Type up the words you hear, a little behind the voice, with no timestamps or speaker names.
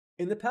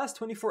In the past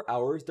 24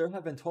 hours, there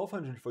have been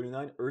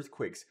 1,249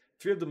 earthquakes,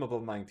 3 of them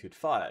above magnitude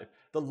 5.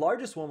 The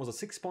largest one was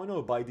a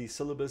 6.0 by the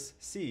syllabus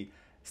C.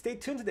 Stay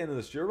tuned to the end of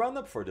this Geo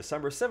Roundup for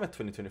December 7th,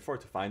 2024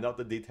 to find out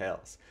the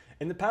details.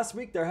 In the past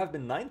week, there have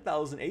been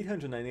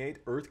 9,898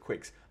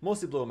 earthquakes,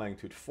 mostly below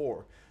magnitude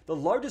 4. The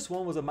largest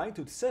one was a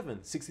magnitude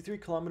 7, 63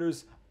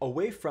 kilometers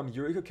away from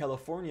Eureka,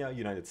 California,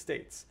 United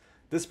States.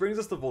 This brings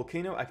us to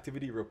Volcano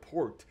Activity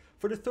Report.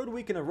 For the third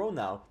week in a row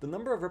now, the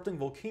number of erupting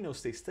volcanoes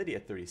stays steady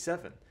at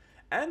 37.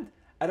 And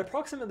at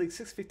approximately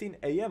 6:15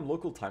 a.m.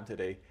 local time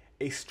today,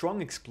 a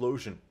strong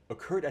explosion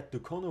occurred at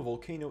Volcano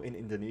volcano in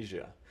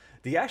Indonesia.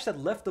 The ash that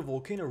left the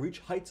volcano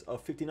reached heights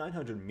of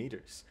 5,900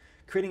 meters,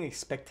 creating a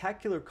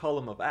spectacular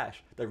column of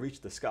ash that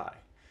reached the sky.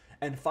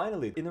 And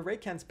finally, in the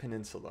Reykjanes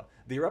Peninsula,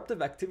 the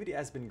eruptive activity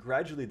has been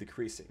gradually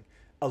decreasing,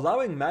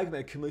 allowing magma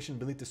accumulation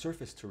beneath the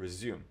surface to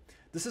resume.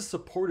 This is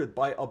supported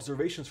by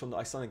observations from the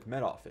Icelandic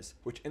Met Office,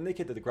 which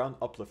indicate that the ground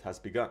uplift has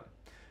begun.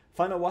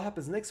 Find out what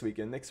happens next week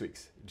in next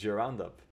week's Geo Roundup.